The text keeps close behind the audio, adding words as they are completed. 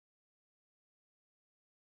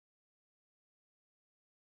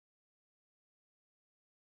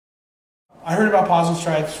I heard about Paws and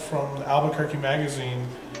Stripes from the Albuquerque magazine,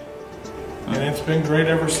 and it's been great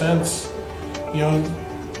ever since. You know,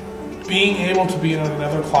 being able to be in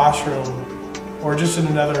another classroom or just in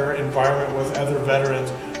another environment with other veterans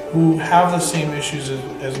who have the same issues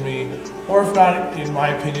as me, or if not, in my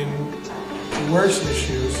opinion, worse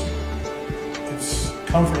issues, it's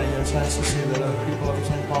comforting and it's nice to see that other people have the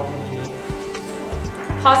same problems as me.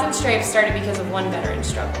 Paws and Stripes started because of one veteran's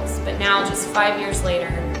struggles, but now, just 5 years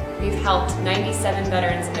later, we've helped 97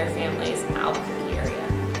 veterans and their families in the Albuquerque area.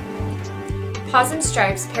 Paws and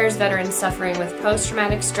Stripes pairs veterans suffering with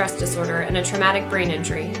post-traumatic stress disorder and a traumatic brain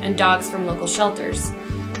injury and dogs from local shelters.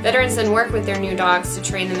 Veterans then work with their new dogs to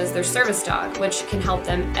train them as their service dog, which can help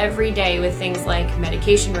them every day with things like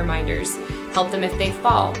medication reminders, help them if they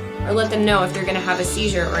fall, or let them know if they're going to have a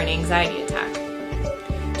seizure or an anxiety attack.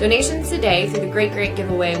 Donations today through the Great Great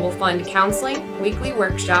Giveaway will fund counseling, weekly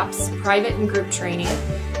workshops, private and group training,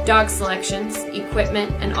 dog selections,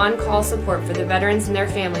 equipment, and on-call support for the veterans and their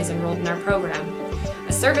families enrolled in our program.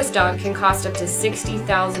 A service dog can cost up to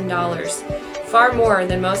 $60,000, far more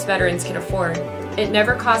than most veterans can afford. It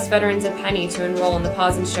never costs veterans a penny to enroll in the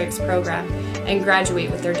Paws and Stripes program and graduate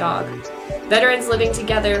with their dog. Veterans living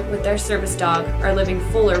together with their service dog are living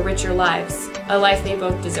fuller, richer lives, a life they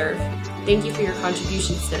both deserve. Thank you for your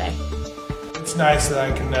contributions today. It's nice that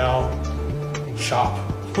I can now shop.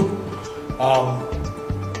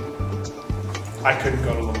 I couldn't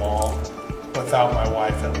go to the mall without my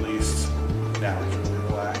wife, at least. Now it's really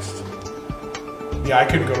relaxed. Yeah, I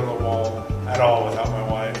couldn't go to the mall at all without my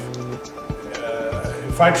wife.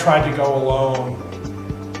 If I tried to go alone,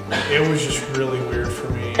 it was just really weird for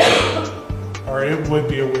me. Or it would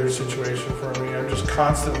be a weird situation for me. I'm just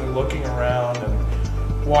constantly looking around and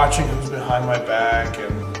watching who's behind my back,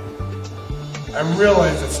 and I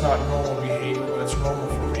realize it's not normal behavior, but it's normal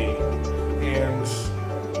for me. And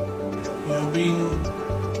you know,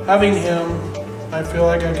 having him, I feel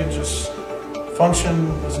like I can just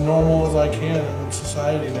function as normal as I can in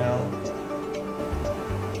society now.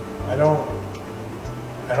 I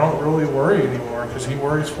don't really worry anymore because he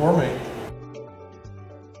worries for me.